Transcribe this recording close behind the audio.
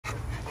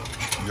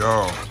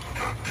Yo,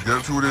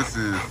 guess who this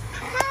is?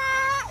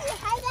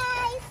 Hi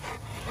guys.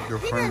 Your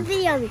This friend. is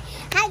video me.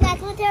 Hi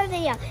guys, what's your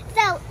video?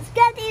 So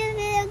subscribe to this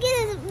video,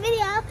 give this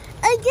video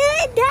a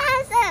good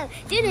thumbs up.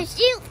 Do the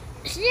shoot,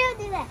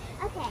 do that.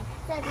 Okay,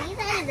 so these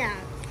are the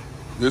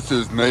This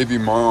is Navy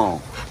mom.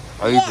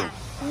 AZUL. Yeah,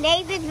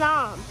 Navy's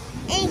mom.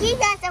 And he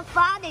got the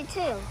father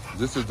too.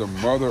 This is the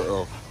mother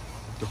of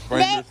the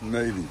famous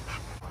Navy.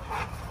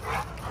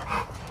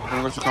 I'm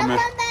gonna let you come in.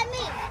 Come by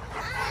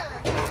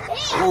me.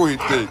 Who he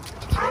think?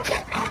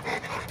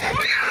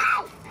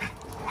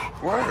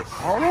 What?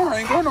 Hold on, I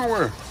ain't going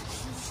nowhere.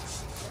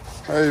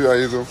 Hey,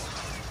 AZUL.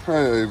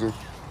 Hey, AZUL.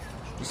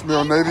 You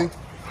smell Navy?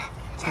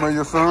 Smell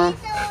your son?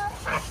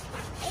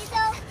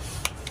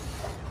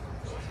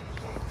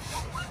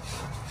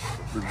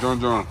 Big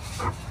John John.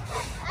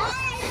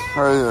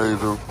 Hey,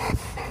 AZUL.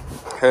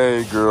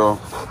 Hey, girl.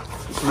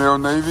 You smell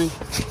Navy?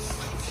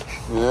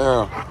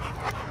 Yeah.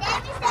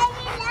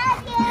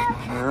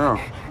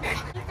 Yeah.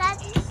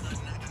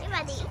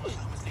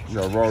 You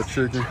got raw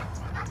chicken.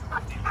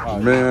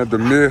 Man, the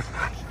myth.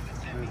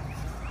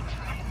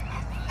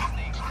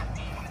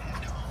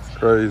 It's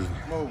crazy.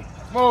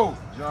 Move,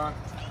 John.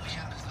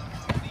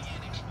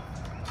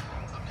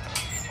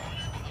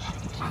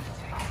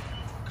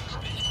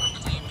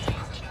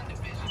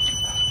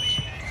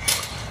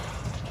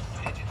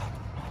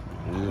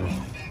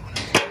 Yeah.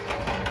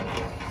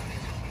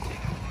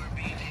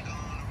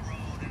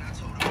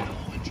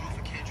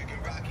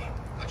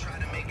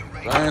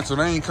 Dang, so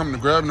they ain't coming to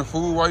grabbing the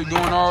food while you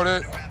doing all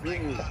that?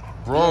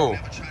 Bro,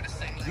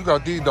 you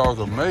got these dogs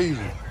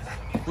amazing.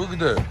 Look at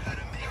that.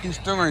 He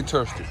still ain't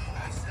touched it.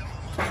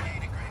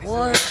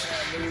 What?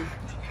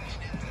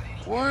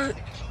 What?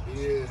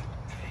 Yeah.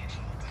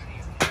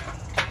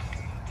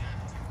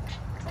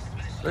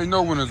 They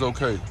know when it's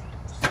okay.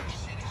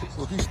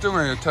 Look, he still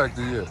ain't attacked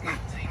it yet.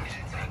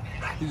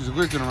 He's just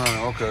licking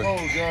around. Okay.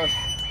 Oh, Josh.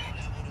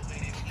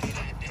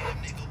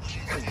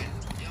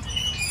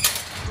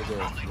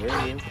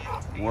 There he is.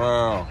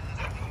 Wow.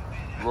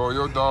 Bro,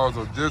 your dogs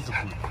are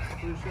disciplined.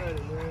 Appreciate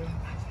it, man.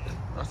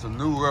 That's a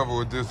new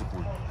level of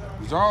discipline.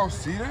 Did y'all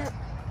see that?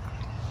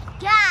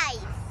 Guys,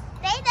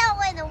 they know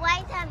when the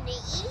right time to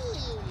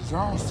eat. Did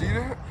y'all see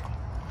that?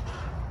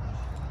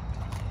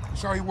 You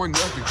saw he wasn't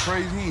acting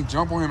crazy. He ain't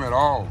jump on him at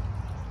all.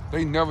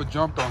 They never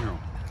jumped on him.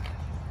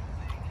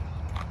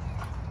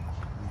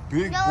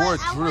 Big boy I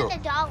want drip. the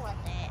dog with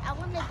it. I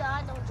want the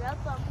dog to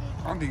jump on people.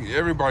 I think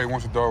everybody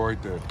wants a dog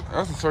like that.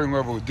 That's a certain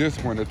level of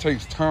discipline that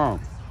takes time.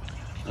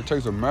 It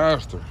takes a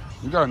master.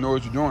 You gotta know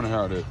what you're doing to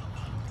have that.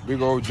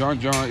 Big old John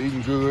John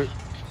eating good.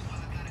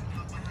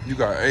 You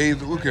got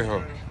AZUL. Look at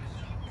her.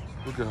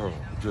 Look at her.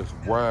 Just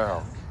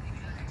wow.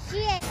 She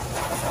is.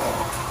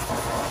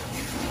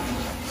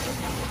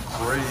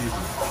 Crazy.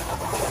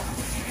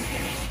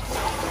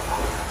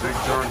 Big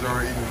John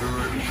John eating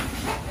good.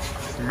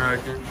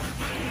 Smacking.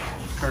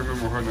 Can't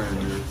remember what her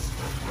name is.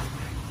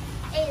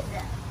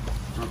 AZUL.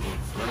 That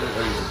ain't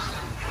AZUL.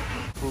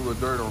 Full of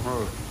dirt on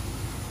her.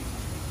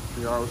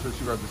 She always said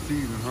she got the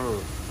seeds in her.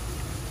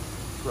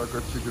 She like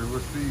a chicken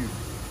with seeds.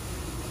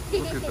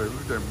 Look at that.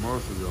 Look at that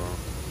muscle, y'all.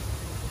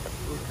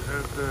 Look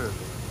at that.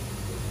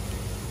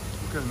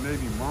 Look at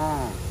Navy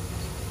mom.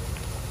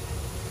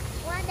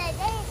 One day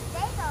they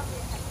gonna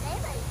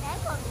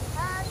be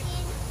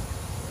hugging.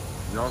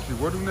 Y'all see,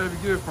 where do Navy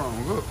get from?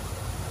 Look.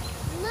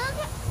 Look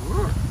at.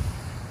 Look.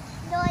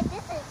 No,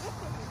 this is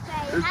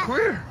crazy. It's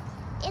clear.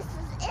 It's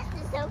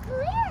so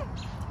clear.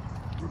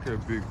 Look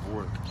at big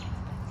boy.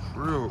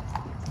 Real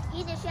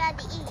He just tried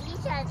to eat. He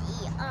tried to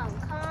eat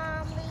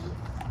calmly.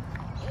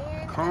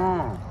 And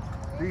calm.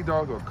 These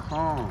dogs are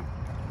calm.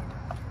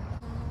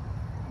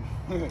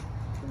 be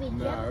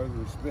Nah, it's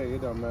respect.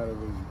 It don't matter if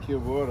it's a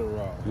kibble or the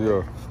raw.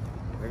 Yeah.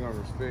 They're gonna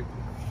respect it.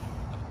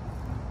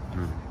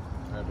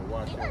 I have to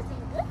watch He that. must be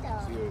good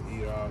though. She'll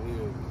eat all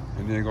his.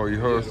 And then go eat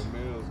Yeah, hers. the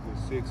males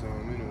get 6 on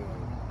them anyway.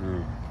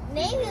 Yeah.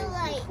 Maybe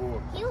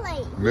he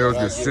Males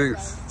get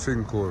 6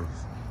 chicken quarters.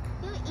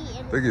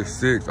 They get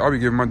 6. I'll be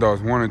giving my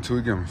dogs 1 and 2.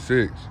 You give them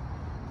 6.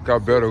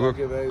 Got better I look.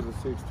 give AZUL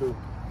 6 too.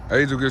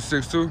 AZUL gets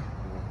 6 too? Yeah.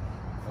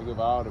 I give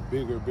all the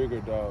bigger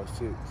dogs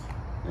 6.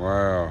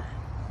 Wow.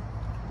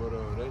 But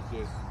that's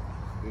just,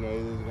 either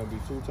it's gonna be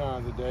 2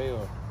 times a day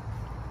or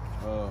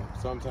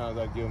sometimes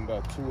I give them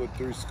about 2 or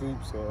 3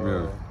 scoops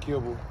of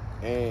kibble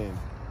and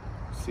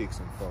 6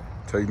 and 4.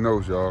 Take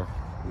notes, y'all.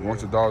 Yeah.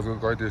 Once the dogs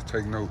look like this,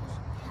 take notes.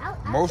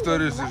 Most of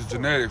this is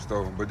genetics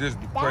though, but this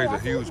plays a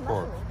huge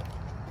part.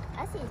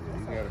 I see his Yeah, you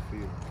muscle. gotta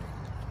feel it.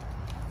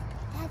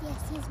 Daddy,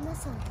 I see his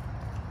muscle.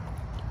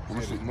 Let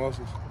me See see. the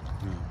muscles?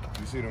 Yeah.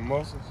 You see the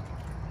muscles?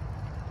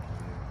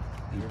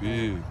 He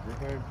big.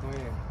 Rick ain't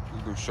playing. Look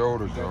at them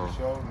shoulders, He got y'all. the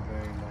shoulder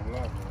thing on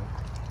lock, man.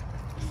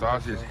 The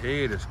size of his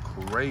head is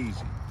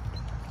crazy.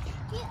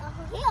 He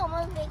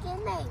almost big as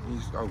Navy.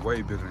 He's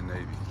way bigger than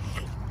Navy.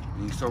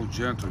 He's so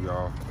gentle,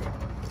 y'all.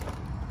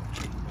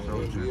 So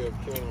Yeah, gentle. we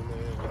have killed him,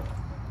 man.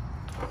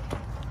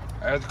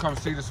 I had to come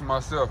see this for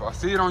myself. I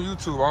see it on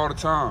YouTube all the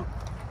time.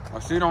 I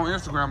see it on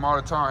Instagram all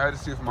the time. I had to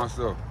see it for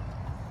myself.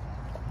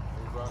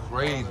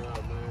 Crazy.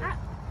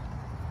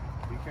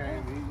 He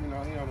you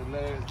know, he on the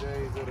last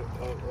days of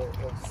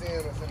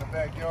seeing us in the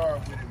backyard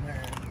with it,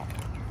 man.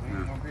 We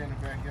ain't gonna be in the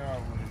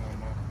backyard with it no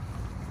more.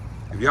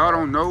 If y'all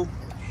don't know,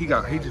 he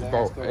just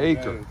bought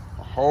a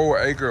whole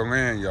acre of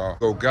land, y'all.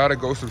 So gotta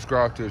go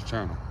subscribe to his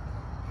channel.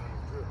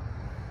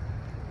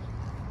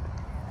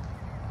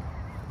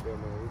 Yeah,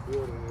 man, we're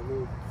building a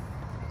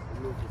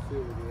new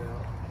facility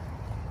out.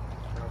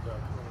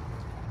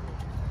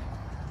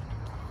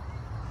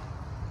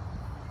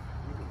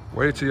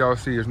 Wait till y'all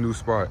see his new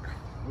spot.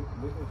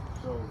 Look at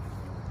the show.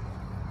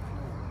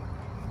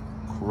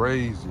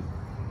 Crazy.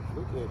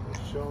 Look at the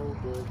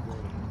shoulder.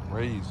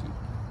 Crazy.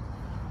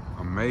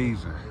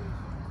 Amazing.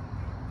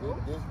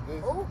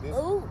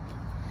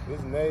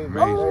 This Navy. Amazing.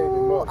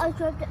 Oh, I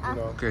tried to.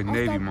 Okay,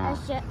 Navy mom.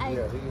 I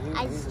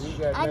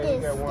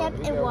did step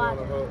in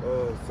water.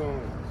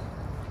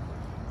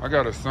 I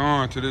got a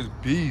son to this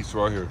beast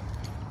right here.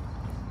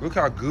 Look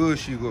how good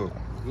she look.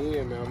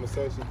 Yeah, man, I'm gonna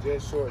say she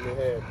just shortened the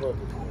head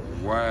puppy.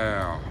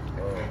 Wow.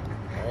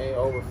 I ain't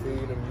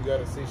overfeeding them. You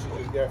gotta see she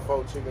just got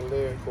 4 chicken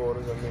leg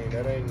quarters. I mean,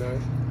 that ain't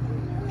nothing.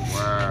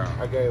 Wow.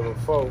 I gave her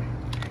 4,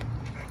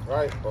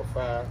 right, or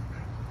 5.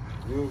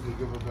 Usually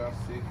give her about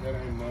 6. That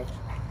ain't much.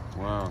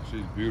 Wow,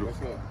 she's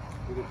beautiful.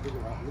 Look at that.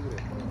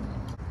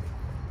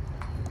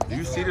 Do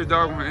you see the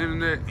dog on the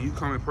internet and you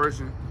come in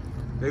person?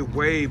 They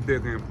way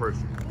bigger in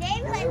person.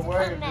 They like to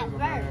come at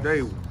first.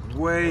 They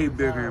way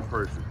bigger in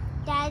person.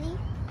 Daddy,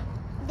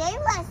 they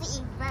like to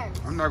eat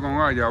first. I'm not gonna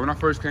lie, y'all. When I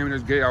first came in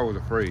this gate, I was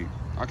afraid.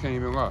 I can't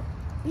even lie.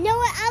 You know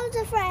what? I was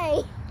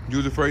afraid. You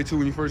was afraid too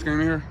when you first came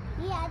in here?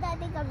 Yeah, I thought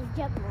they were gonna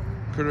jump on me.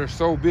 Cause they're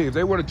so big. If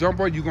they were to jump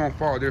on you, you're gonna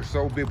fall. They're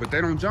so big, but they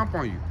don't jump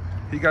on you.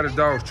 He got his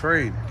dogs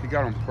trained. He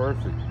got them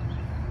perfect.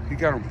 He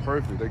got them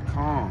perfect. They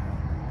calm.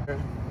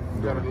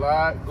 We got a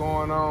lot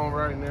going on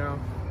right now.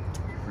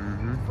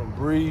 From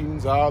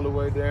breedings all the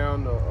way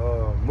down to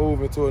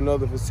moving to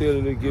another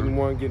facility, getting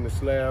the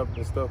slab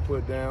and stuff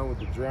put down with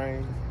the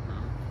drains.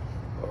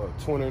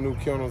 20 new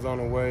kennels on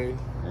the way.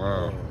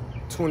 Wow.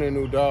 20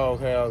 new dog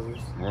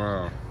houses.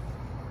 Wow.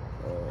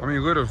 How many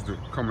litters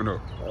coming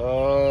up?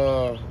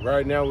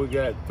 Right now we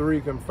got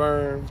 3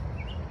 confirmed.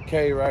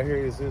 Kay right here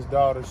is his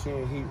daughter. She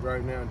in heat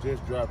right now,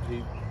 just dropped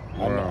heat.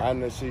 Wow. I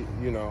know she,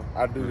 you know,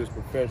 I do this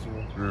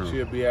professional. Yeah.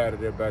 She'll be out of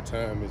there by the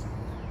time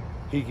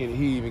he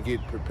even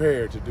get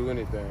prepared to do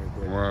anything.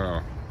 But,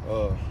 Wow.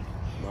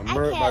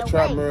 my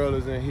trap merle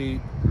is in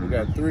heat. We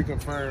got 3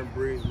 confirmed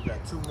breeds. We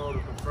got 2 more to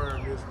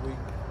confirm this week.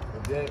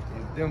 If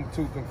them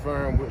 2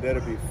 confirmed,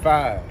 that'll be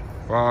 5.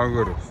 5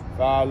 litters.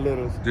 5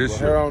 litters. This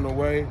her on the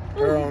way,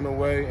 her on the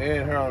way,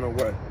 and her on the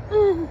way.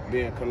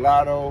 Being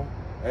Colado,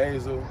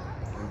 AZUL,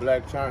 and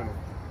Black China.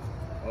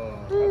 I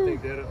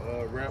think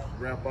that'll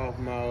wrap off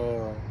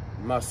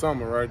my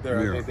summer right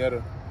there. Yeah. I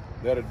think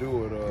that'll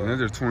do it. And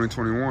that's just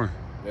 2021.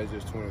 That's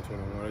just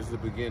 2021. It's the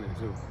beginning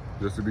too.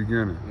 Just the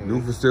beginning. Yeah.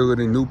 New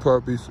facility, new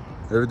puppies,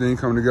 everything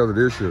coming together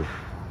this year.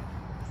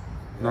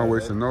 Not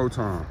wasting no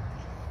time.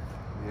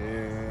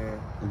 Yeah.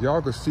 If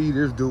y'all could see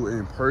this dude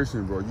in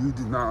person, bro, you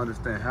do not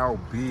understand how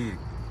big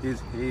his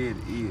head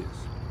is.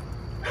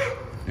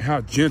 And how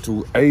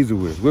gentle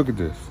AZUL is. Look at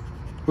this.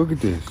 Look at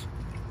this.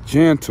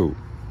 Gentle.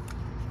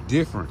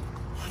 Different.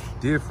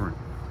 Different.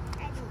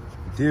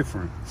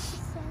 Different.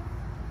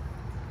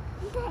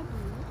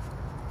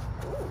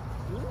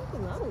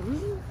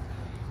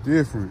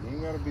 Different. You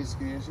ain't gotta be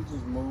scared. She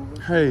just moving.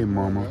 Hey,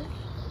 mama.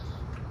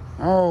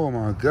 Oh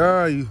my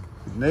God,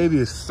 Navy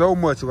is so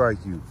much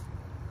like you.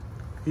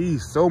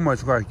 He's so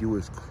much like you.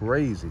 It's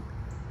crazy.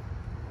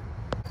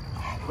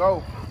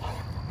 Go.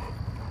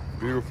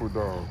 Beautiful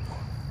dog.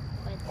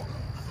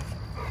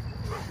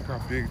 Look how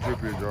big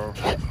Drip is, y'all.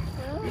 This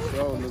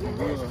dog looking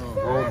good,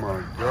 huh? Oh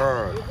my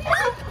God.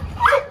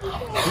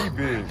 He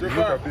big. Look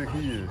how big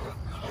he is.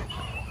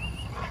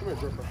 Come here,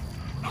 Dripper.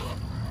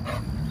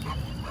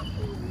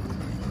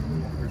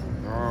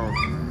 Oh,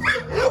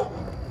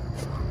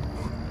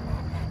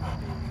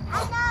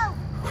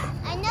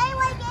 I know you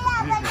want to get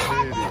out, but you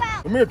can't get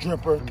out. Come here,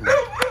 Dripper.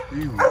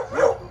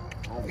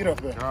 oh Get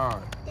up here.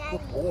 God.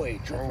 Good boy,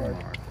 Dripper. Oh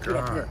my Get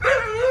up God. here.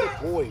 Good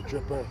boy,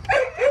 Dripper.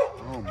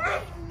 Oh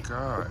my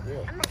God. Yeah.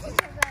 I'm going to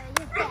sit your back.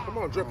 Come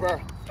on, Dripper.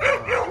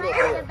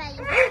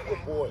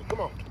 Good boy. Come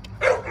on.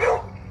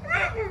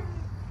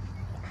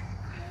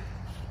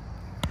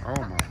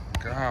 Oh my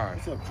God.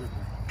 What's up,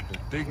 Dripper? The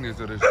thickness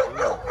of this dude.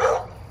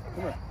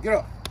 Come here. Get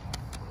up.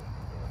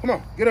 Come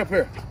on. Get up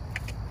here.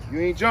 You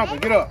ain't jumping.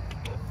 Get up.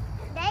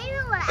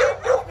 David will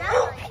actually jump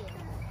on you.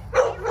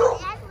 David will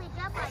actually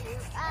jump on you.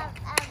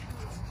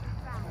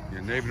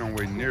 Yeah, Navy don't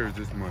weigh near as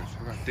this much.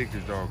 Look how thick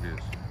this dog is.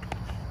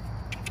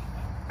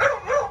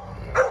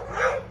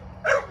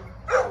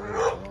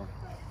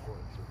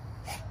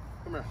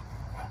 Come here.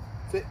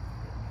 Sit.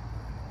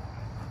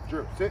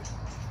 Drip. Sit.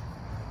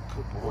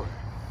 Good boy.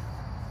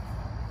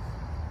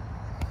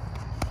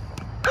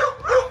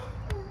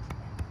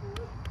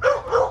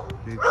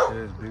 Big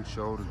chest, big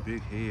shoulders,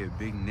 big head,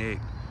 big neck.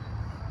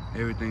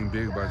 Everything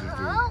big about this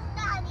dude. Oh,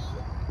 Daddy.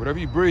 Whatever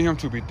you breed him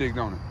to be thick,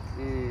 don't it?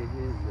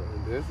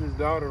 That's his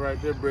daughter right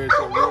there, bred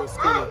to real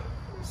skinny.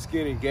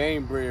 skinny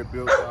game bred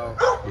built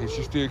dog. And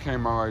she still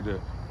came out like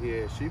that.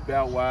 Yeah, she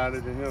about wider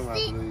than him, I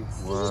believe.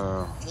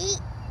 Wow.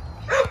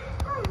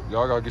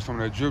 Y'all gotta get some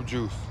of that drip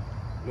juice.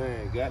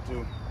 Man, got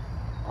to.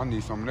 I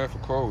need some of that for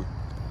Chloe.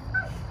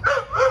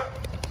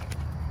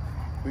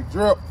 Big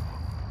drip.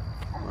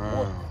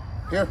 Wow.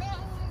 Here.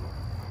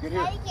 Get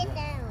here. Daddy, get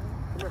down.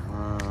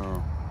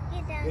 Wow.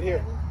 Get down. Get here.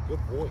 Daddy. Good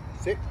boy.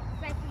 Sit.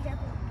 Right, you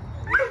jump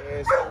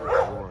Yes.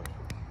 Boy. in.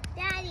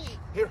 Daddy.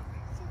 Here.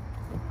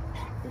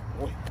 Good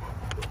boy.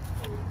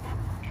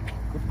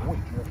 Good boy,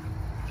 Drip.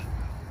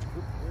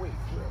 Good boy,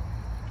 Drip.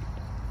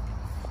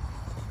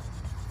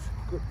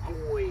 Good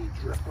boy,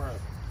 Dripper.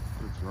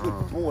 Good Good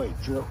job. boy,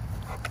 Drip.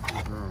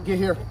 Good job. Get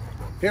here.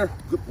 Here.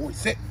 Good boy.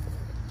 Sit.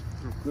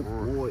 Good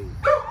boy.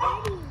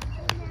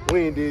 We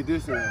ain't did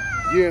this in a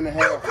year and a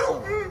half or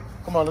something.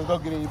 Come on, let's go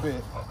get in your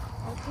bed.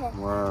 Okay.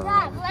 Wow.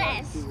 God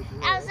bless.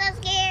 I'm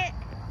so scared.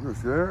 You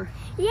scared?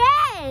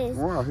 Yes.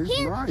 Wow, he's nice.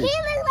 He looks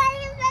like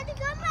he's about to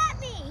come at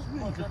me.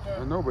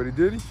 I know, but he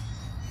did he?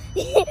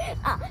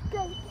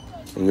 Go.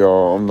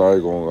 Y'all, I'm not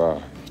gonna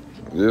lie.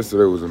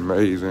 Yesterday was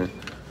amazing.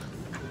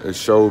 It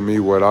showed me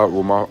what I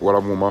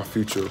want my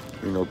future,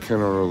 kennel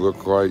to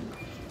look like.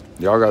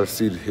 Y'all gotta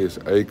see his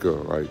acre,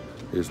 like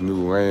his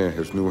new land,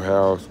 his new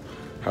house,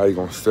 how he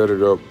gonna set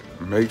it up.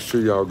 Make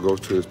sure y'all go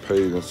to his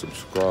page and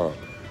subscribe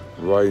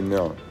right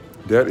now.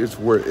 That is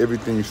where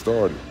everything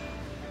started.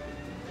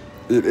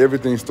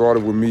 Everything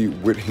started with me,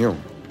 with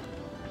him.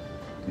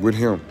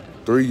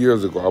 3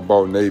 years ago, I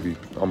bought Navi,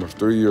 almost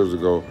 3 years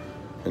ago.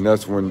 And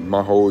that's when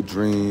my whole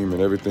dream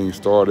and everything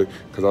started,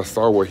 because I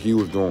saw what he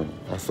was doing.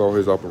 I saw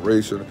his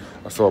operation.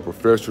 I saw how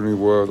professional he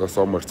was. I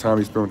saw how much time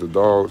he spent with the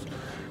dogs.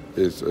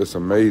 It's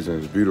amazing.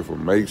 It's beautiful.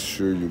 Make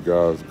sure you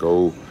guys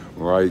go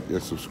like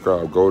and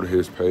subscribe. Go to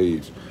his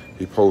page.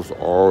 He posts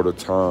all the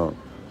time.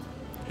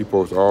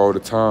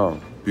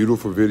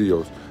 Beautiful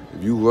videos.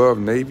 If you love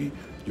Navi,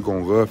 you're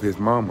going to love his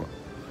mama.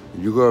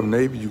 If you love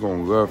Navi, you're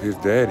going to love his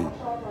daddy.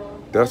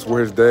 That's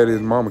where his daddy and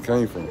his mama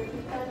came from.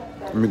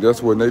 I mean,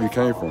 that's where Navi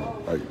came from.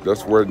 Like,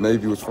 that's where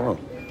Navi was from.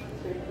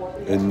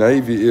 And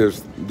Navi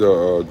is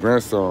the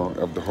grandson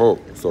of the Hulk.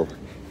 So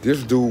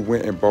this dude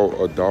went and bought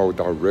a dog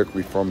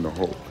directly from the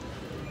Hulk.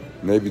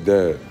 Navi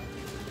dad.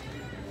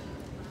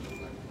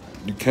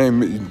 You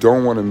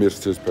don't want to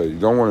miss his page. You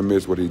don't want to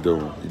miss what he's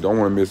doing. You don't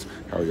want to miss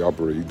how he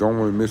operates. You don't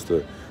want to miss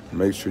that.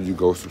 Make sure you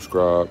go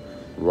subscribe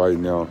right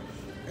now.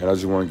 And I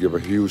just want to give a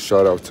huge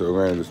shout out to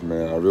Atlantis,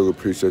 man. I really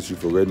appreciate you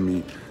for letting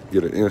me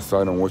get an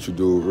insight on what you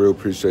do. Really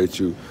appreciate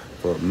you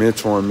for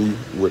mentoring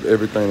me with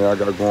everything that I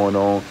got going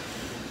on.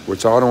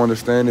 What y'all don't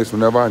understand is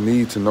whenever I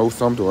need to know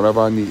something,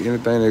 whenever I need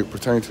anything that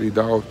pertains to these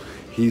dogs,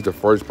 he's the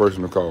first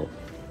person to call.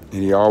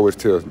 And he always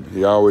tells me.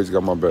 He always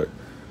got my back.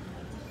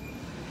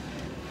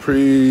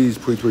 Please,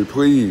 please, please,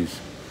 please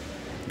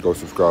go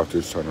subscribe to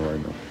this channel right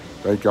now.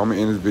 Thank you. I'm going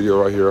to end this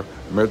video right here.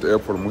 I'm at the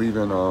airport. I'm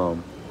leaving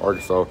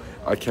Arkansas.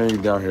 I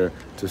came down here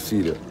to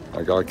see that.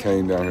 Like, I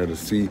came down here to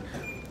see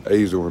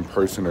AZUL in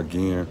person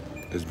again.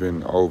 It's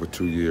been over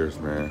 2 years,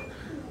 man.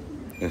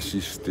 And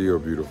she's still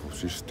beautiful.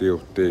 She's still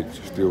thick.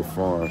 She's still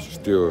fun. She's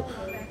still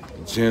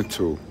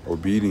gentle,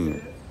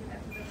 obedient.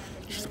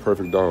 She's the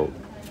perfect dog.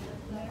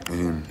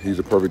 And he's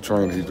a perfect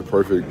trainer. He's the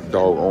perfect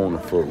dog owner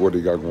for what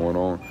he got going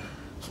on.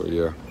 So,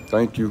 yeah.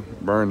 Thank you,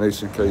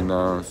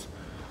 BURRNATIONk9’s.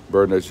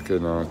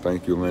 BURRNATIONk9’s.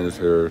 Thank you, Landis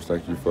Harris.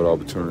 Thank you for the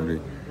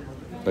opportunity.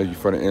 Thank you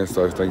for the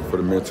insights. Thank you for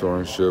the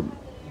mentorship.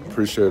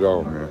 Appreciate it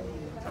all, man.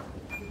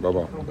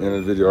 Bye-bye. End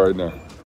the video right now.